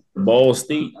beat Ball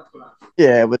State.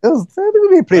 Yeah, but they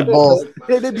played balls.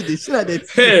 They beat the shit out of that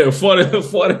team. Yeah,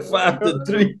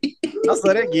 45-3. I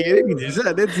saw that game. They beat the shit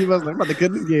out of that team. I was like, I'm about to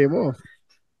cut this game off.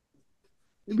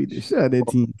 They beat the shit out of that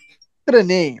team. Look at the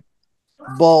name.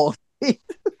 Balls.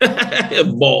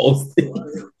 Ball State.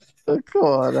 Come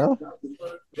on now.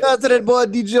 Shout out to that boy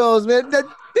D Jones, man. Shout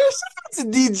out to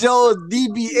D Jones,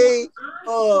 DBA,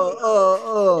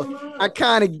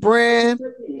 iconic brand.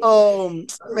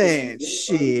 Man,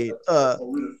 shit.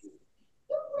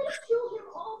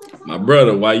 My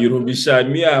brother, why you don't be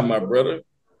shouting me out, my brother?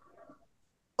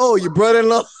 Oh, your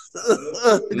brother-in-law?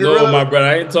 No, my brother,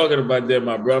 I ain't talking about that,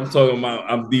 my brother. I'm talking about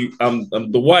I'm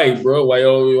the white, bro. Why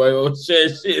you share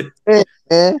shit? Hey,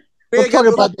 man. Man, Don't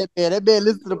talk about that, man. That man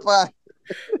listen to the pod.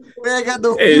 Man, got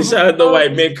the Hey, shout out the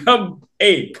white man. Come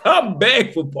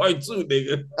back for part 2,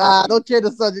 nigga. Don't change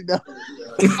the subject now.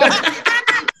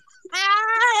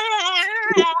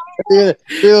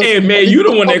 Hey man, you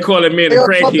the one that call a man a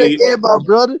crackhead. Hey, my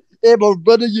brother. Hey, my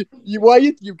brother, why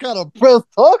you kind of pressed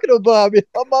talking about me,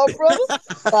 my brother?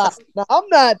 Now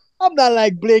I'm not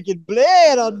like Blake and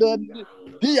Blade on the.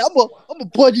 I'm gonna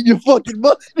punch in your fucking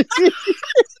mouth.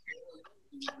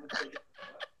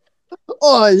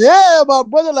 Oh yeah, my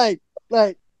brother, like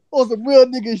on some real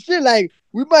nigga shit. Like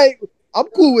I'm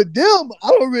cool with them. I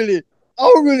don't really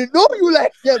know you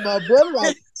like that, my brother.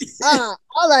 Like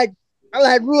I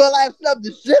like real life stuff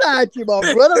the shit out of you, my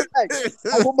brother. Like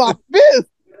with my fist.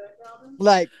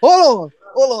 Like, hold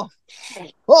on.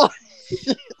 Oh.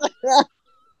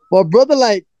 My brother,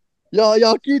 like,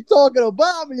 y'all keep talking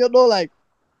about me, like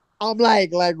I'm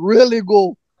like really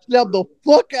go slap the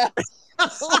fuck out.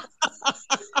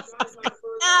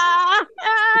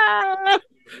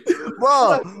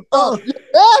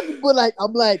 But like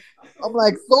I'm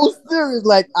like so serious.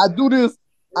 Like I do this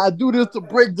to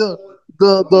break the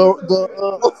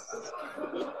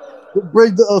to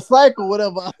break the cycle,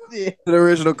 whatever I said. The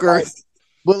original curse.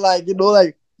 But like,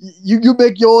 like you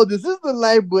make your own decision in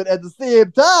life, but at the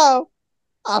same time,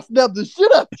 I snap the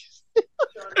shit up.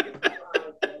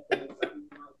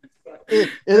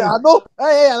 And I know,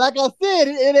 hey, like I said,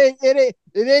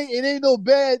 it ain't no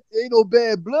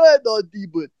bad blood, no D,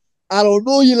 but I don't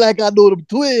know you like I know them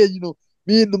twins,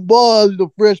 me and the boys,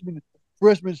 freshmen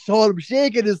Harlem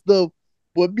shaking and stuff.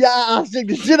 But me, I shake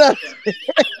the shit out.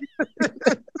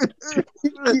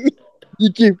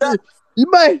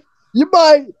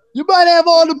 You might have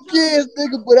all them kids,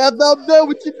 nigga, but after I'm done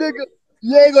with you, nigga,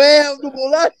 you ain't gonna have no more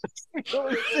life.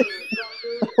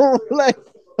 Like,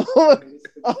 hold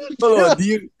on, Dwight,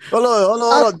 man. Hold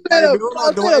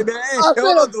on, Dwight, man.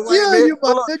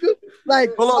 Like,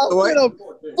 hold on, Dwight.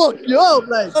 Fuck you up,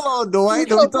 like. Hold on, Dwight.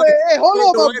 Hey, hold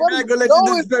on, my brother. I ain't gonna let you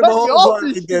disrespect my whole body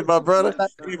again, my brother.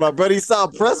 My brother, he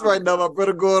sound pressed right now. My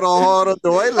brother going on hard on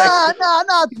Dwight. Like,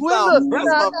 nah, twin.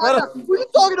 Nah. What you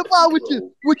talking about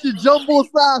with your jumbo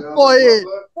size forehead?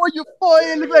 Boy, your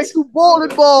forehead look like two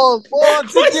bowling balls, boy.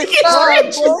 Take your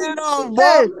head off,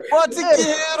 boy. Take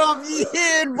your head off your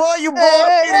head, boy. You bald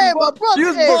headed, boy. My brother, You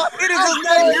was bald headed since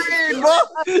ninth grade, boy.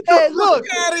 Hey, look,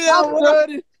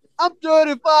 I'm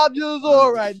 35 years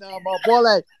old right now, my boy.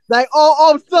 Like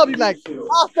all of a sudden, like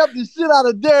I'll step the shit out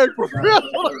of Derek for real.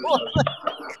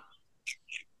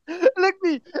 Look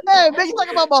me, hey, man, you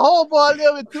talking about my homeboy a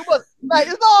little bit too much. Like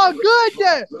it's all good,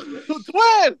 yeah. So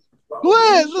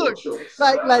twins, look,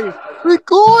 like we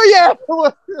cool, yeah.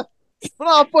 But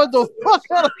I'll put the fuck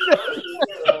out of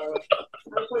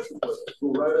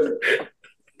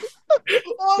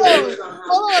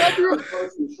Hold on, I'll be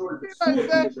right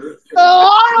back.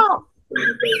 Oh!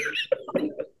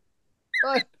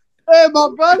 Hey, my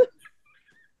brother.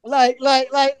 Like,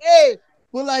 hey,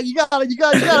 well, like you gotta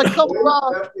come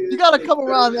around. You gotta come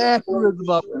around the aphorism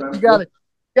up. You gotta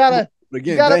gotta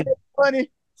Again, make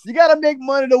money. You gotta make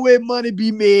money the way money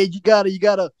be made. You gotta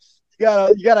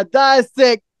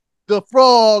dissect the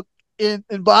frog in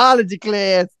biology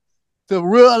class to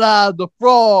realize the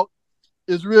frog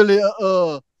is really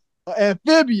a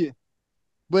amphibian.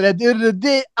 But at the end of the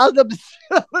day, I was up to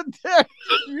shit out there.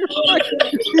 You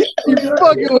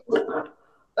fucking with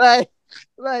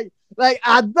like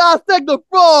I dissect the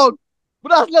frog,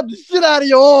 but I slept the shit out of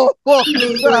your own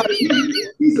fucking side.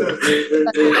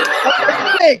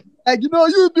 Like, you know,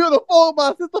 you be on the phone with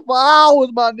my sister for hours,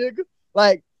 my nigga.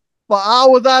 Like, for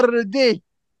hours out of the day.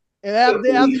 And after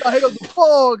y'all hit up the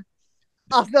phone,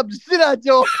 I slept the shit out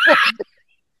your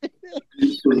I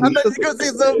thought you gonna say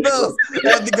something else.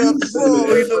 After go off the phone,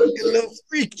 you know, get a little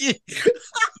freaky.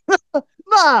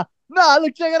 Nah,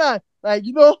 look, check it out. Like,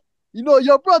 you know,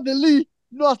 your brother Lee,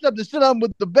 you know, I slept the shit out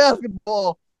with the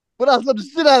basketball, but I slept the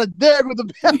shit out of Derek with the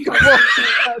basketball.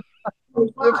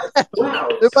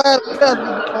 if I had a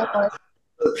basketball, like,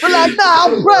 but like, nah,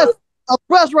 I'm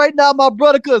pressed right now, my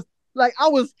brother, cause like I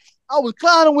was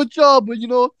clowning with y'all, but you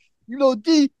know,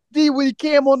 D when he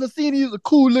came on the scene, he was a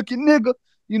cool looking nigga.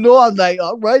 You know, I was like,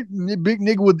 all right, big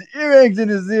nigga with the earrings in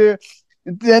his ear.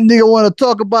 And that nigga want to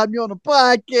talk about me on the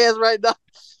podcast right now.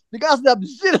 Nigga, I slapped the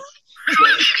shit out.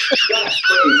 That's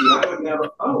crazy. I would never.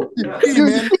 Oh, yeah.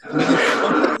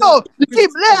 You keep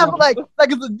laughing like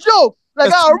it's a joke.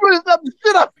 Like I really slapped the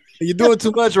shit out. You're doing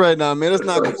too much right now, man. That's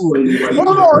not cool.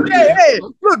 Hold on, hey,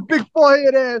 look, big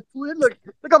forehead ass twin. Look,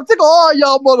 I'm sick of all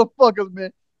y'all motherfuckers,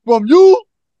 man. From you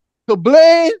to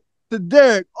Blaine to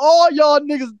Derek, all y'all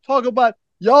niggas talk about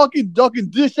y'all can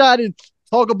dish out and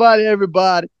talk about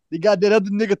everybody. They got that other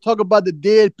nigga talk about the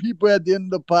dead people at the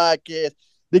end of the podcast.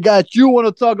 They got you want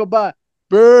to talk about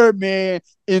Birdman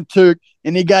and Turk,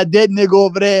 and they got that nigga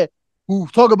over there who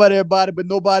talk about everybody, but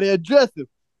nobody address him.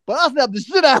 But I slapped the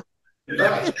shit out.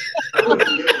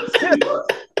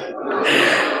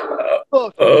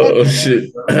 Oh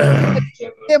shit.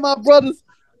 Hey, my brothers,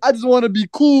 I just want to be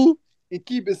cool and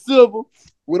keep it civil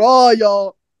with all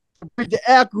y'all. Break the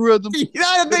algorithm. You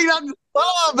know the thing, hold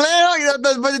on, man. You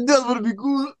know but it does want to be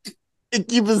cool and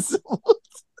keep it simple.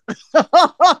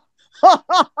 Hold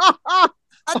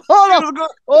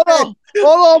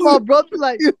on, my brother.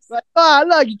 Like, you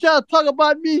trying to talk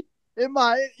about me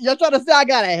y'all trying to say I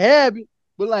got a habit,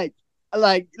 but like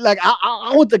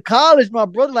I went to college, my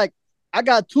brother. Like, I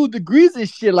got 2 degrees and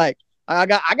shit. Like, I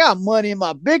got money in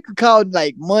my bank account,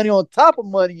 like money on top of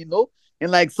money, you know.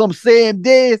 And like some same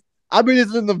days, I be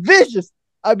listening to Vicious.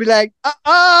 I be like,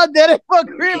 that ain't my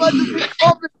grave. I just be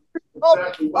coughing.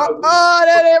 That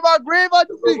ain't my grave. I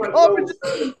just be coughing.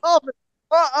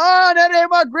 That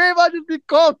ain't my grave. I just be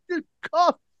coughing.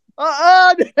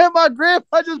 That ain't my grave.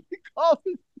 I just be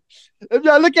coughing. If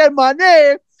y'all look at my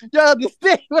name, y'all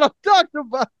understand what I'm talking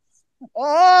about.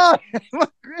 My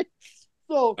grave.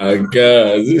 So, my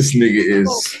God, this nigga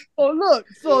is. So look,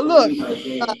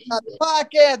 the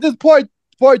podcast. This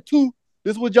part 2.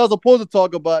 This is what y'all supposed to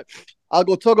talk about. I'll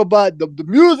go talk about the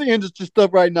music industry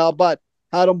stuff right now, about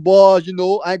how them boys, you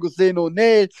know, I ain't gonna say no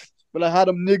names, but like how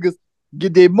them niggas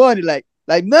get their money. Like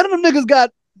none of them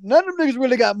niggas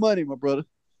really got money, my brother.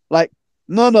 Like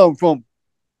none of them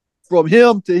from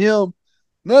him to him.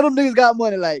 None of them niggas got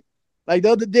money. Like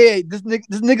the other day, this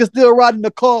nigga still riding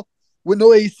the car with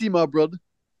no AC, my brother.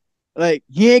 Like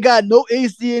he ain't got no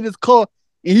AC in his car,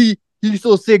 and he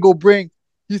so say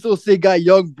he so say got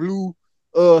Young Blue,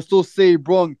 so say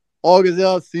brung August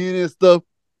Alsina and stuff.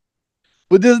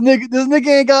 But this nigga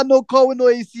ain't got no car with no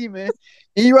AC, man.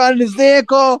 And he riding the same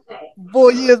car for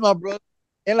 4 years, my brother.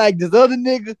 And like this other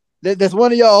nigga, that's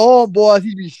one of y'all homeboys,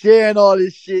 he be sharing all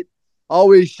this shit,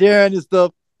 always sharing this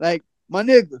stuff. Like, my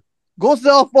nigga, go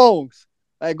sell phones.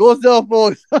 Like, go sell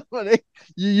phones.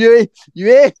 you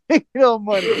ain't no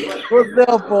money. Go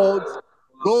sell phones.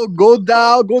 Go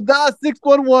dial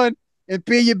 611 and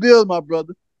pay your bills, my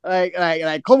brother.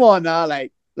 Like, come on now.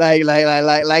 Like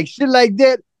shit like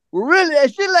that.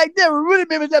 Shit like that will really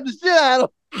make me slap the shit out of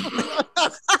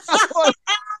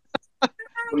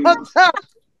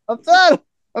him.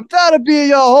 I'm tired of being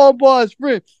y'all homeboys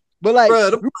friend. But like, bro,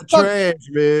 them trash,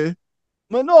 man.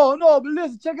 But no, but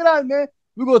listen, check it out, man.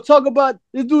 We're gonna talk about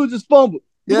this dude just fumbled.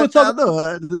 I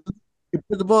know. He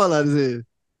put the ball out of his head.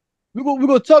 We're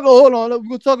gonna talk. Hold on, we're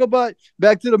gonna talk about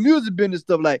back to the music business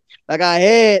stuff. Like I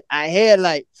had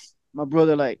like my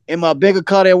brother, like in my bank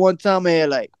account at one time, I had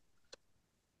like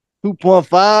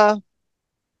 $2.5.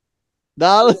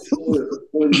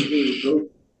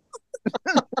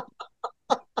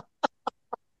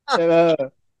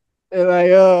 and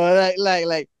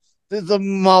like this,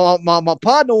 my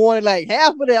partner wanted like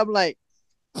half of that. I'm like,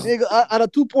 Nigga, out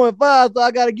of 2.5, so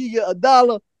I gotta give you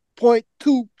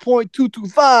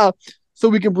 $1.2.225 so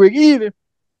we can break even.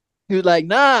 He was like,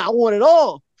 nah, I want it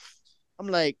all. I'm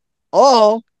like,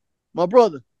 oh, my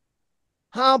brother,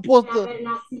 how I'm supposed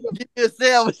to get you a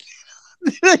sandwich?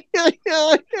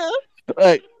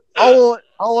 Like, I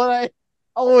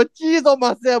want cheese on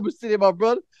my sandwich today, my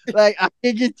brother. Like, I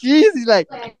can't get cheese. He's like,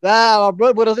 nah, my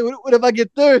brother. What if I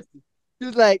get thirsty?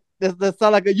 He's like, that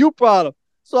sound like a you problem.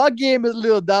 So I gave him his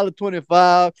little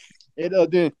 $1.25.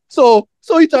 And then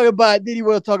he talking about, then he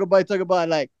want to talk about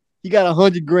like he got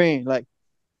 100 grand. Like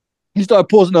he started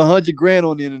posting 100 grand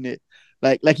on the internet.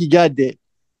 Like he got that.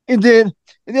 And then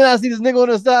I see this nigga on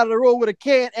the side of the road with a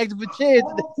can asking for change.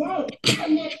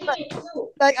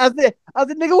 Like I said,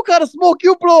 nigga, what kind of smoke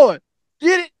you blowing?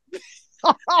 Get it?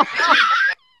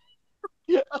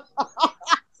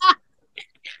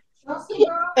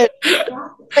 hey,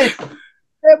 hey,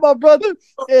 hey, my brother.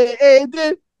 And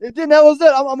then that was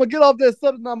it. I'm gonna get off that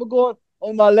subject. Now I'm gonna go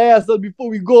on my last subject before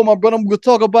we go, my brother. I'm gonna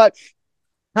talk about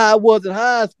how I was in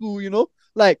high school.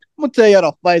 Like I'm gonna tell you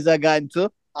the fights I got into.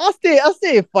 I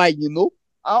stay fighting.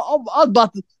 I was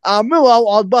about to. I remember I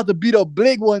was about to beat up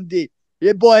Blake one day.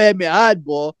 That boy had me hard,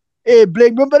 boy. Hey,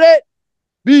 Blake, remember that?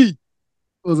 B.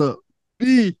 What's up?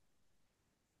 B.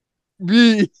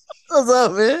 B. What's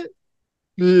up, man?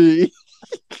 B.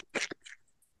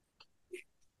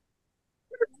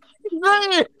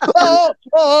 Oh,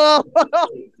 oh,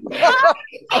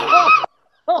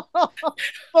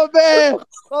 my bad,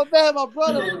 my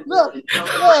brother. Look.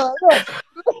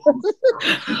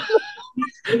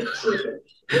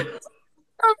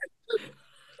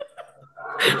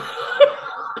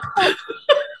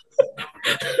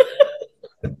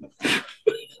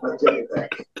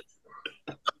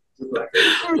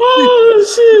 Oh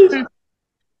shit!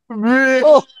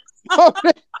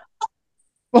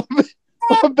 Oh,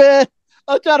 my bad.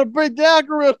 I'm trying to break the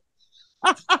algorithm.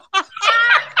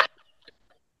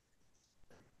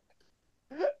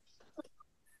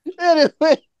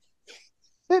 Anyway,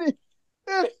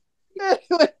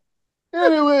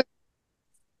 anyway,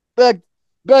 back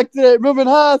to that. Remember in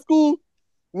high school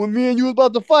when me and you was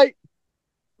about to fight?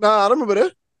 Nah, I don't remember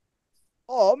that.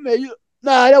 Oh man,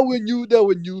 that wasn't you. That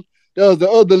wasn't you. That was the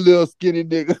other little skinny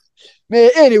nigga.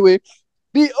 Man, anyway,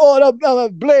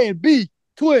 Blaine B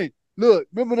twin. Look,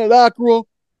 remember in the locker room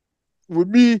with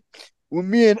me when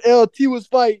me and LT was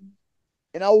fighting,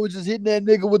 and I was just hitting that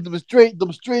nigga with them straight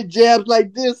jabs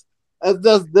like this.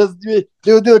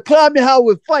 They would climb me how I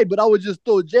would fight, but I would just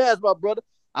throw jabs, my brother.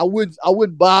 I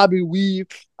wouldn't bob and weave.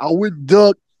 I wouldn't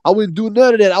duck. I wouldn't do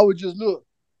none of that. I would just look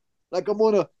like I'm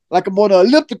on an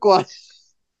elliptical. I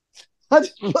would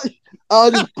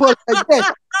just put like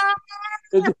that.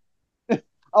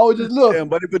 I would just look. Damn,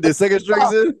 buddy, put the second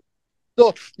strings in.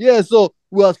 So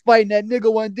we was fighting that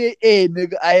nigga one day. Hey,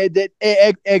 nigga, I had that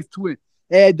X twin.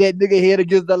 I had that nigga head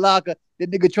against the locker.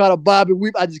 That nigga trying to bob and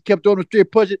weave. I just kept on him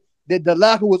straight pushing. That the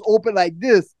locker was open like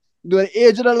this. The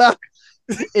edge of the locker.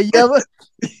 And you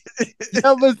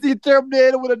ever see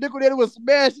Terminator with a nickel that was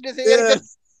smashing his head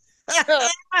against?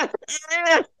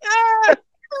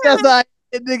 That's how that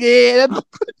nigga head.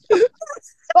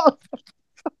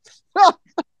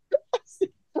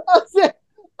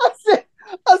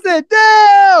 I said,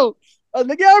 damn. I was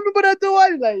like, yeah, I remember that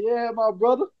dude. He's like, yeah, my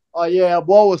brother. Oh yeah,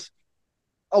 boy,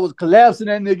 I was collapsing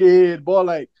that nigga head, boy.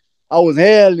 Like I was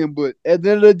handling, but at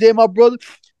the end of the day, my brother,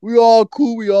 we all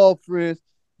cool, we all friends.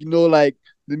 Like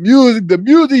the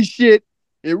music shit.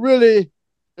 It really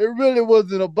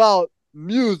wasn't about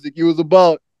music. It was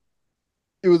about.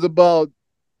 It was about.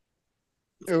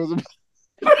 Oh! It was about.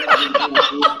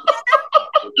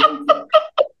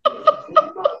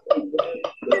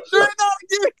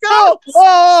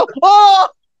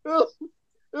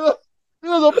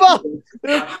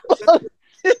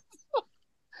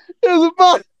 It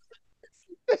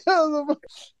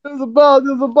was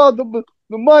about the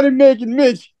money making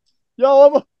Mitch. Y'all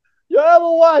ever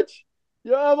watch?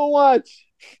 You ever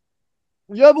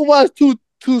watch two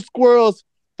squirrels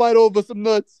fight over some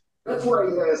nuts? That's why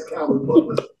he has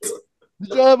coward. Did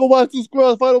y'all ever watch two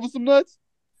squirrels fight over some nuts?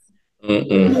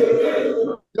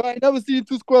 Mm-mm. Y'all ain't never seen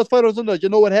two squirrels fight over some nuts. You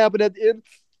know what happened at the end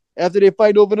after they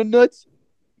fight over the nuts?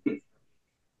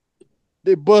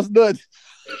 They bust nuts.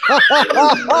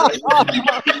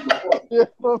 Yeah,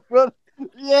 my brother.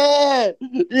 Yeah,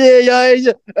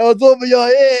 y'all. That was over your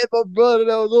head, my brother.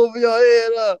 That was over your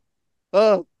head.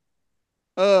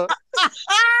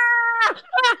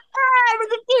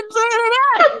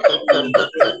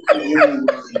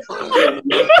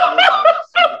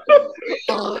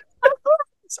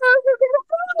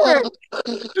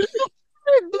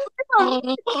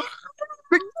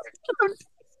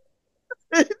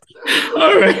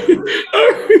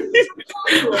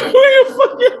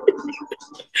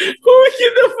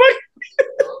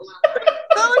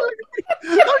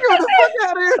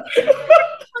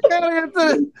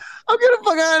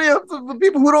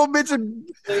 people who don't mention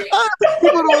people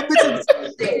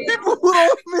who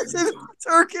don't mention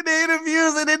Turk in the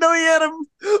interviews and they know he had a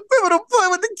pivotal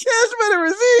point with the cash money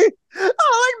receipt. I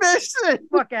like that shit.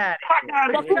 Fuck out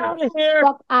of here.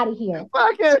 Fuck out of here.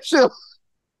 Podcast show.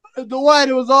 Dwight,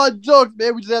 it was all jokes,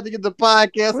 man. We just had to get the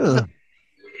podcast.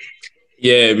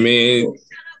 Yeah, man.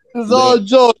 It was all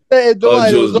jokes, man.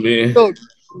 Dwight, All jokes, man.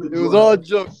 It was all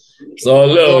jokes. It's all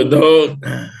love, dog.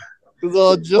 It was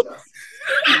all jokes.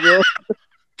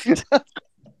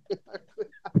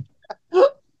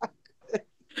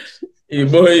 Hey,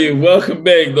 boy, welcome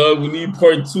back, dog. We need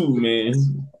part 2, man.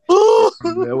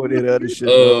 That would hit other shit.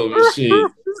 Shit.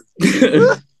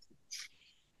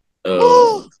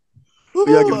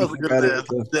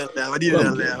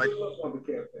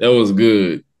 That was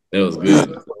good. That was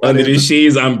good. Under the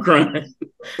shades, I'm crying.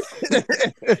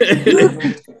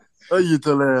 I used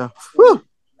to laugh.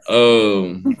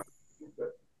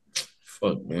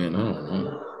 Fuck, man. I don't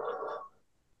know.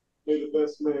 May the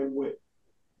best man win.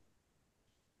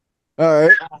 All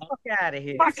right. Fuck out of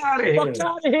here. Fuck out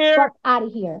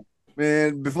of here.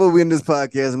 Man, before we end this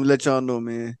podcast, I'm gonna let y'all know,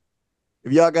 man.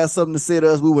 If y'all got something to say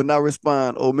to us, we will not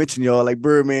respond or mention y'all like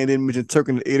Birdman didn't mention Turk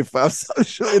in the 85 South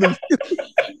Show interview.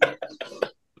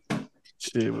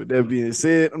 Shit, with that being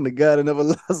said, I'm the guy that never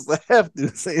lost. I have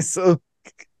to say so.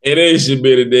 It ain't should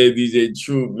be today, DJ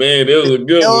Truth, man. That was a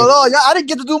good one. No, I didn't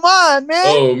get to do mine, man.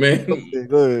 Oh, man. Okay,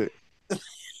 go ahead.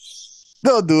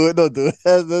 Don't do it. Don't do it.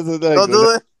 Don't do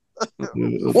it.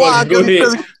 Why? Because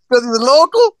he's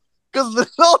local? Because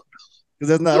it's local? Because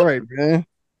that's not right, man.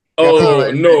 Oh,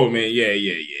 right, no, man. Yeah.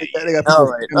 All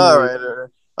right.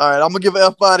 All right. I'm going to give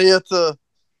F out of here to...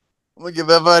 I'm going to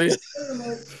give F out of here.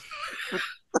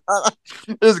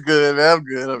 It's good, man. I'm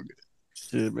good.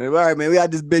 Shit, man. All right, man. We got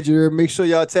this bitch here. Make sure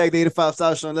y'all tag the 85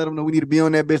 South Show and let them know we need to be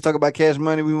on that bitch. Talk about cash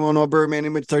money. We want no Birdman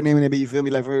image. Turn name in that bitch. You feel me?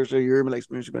 Like, for sure, you heard me? Like,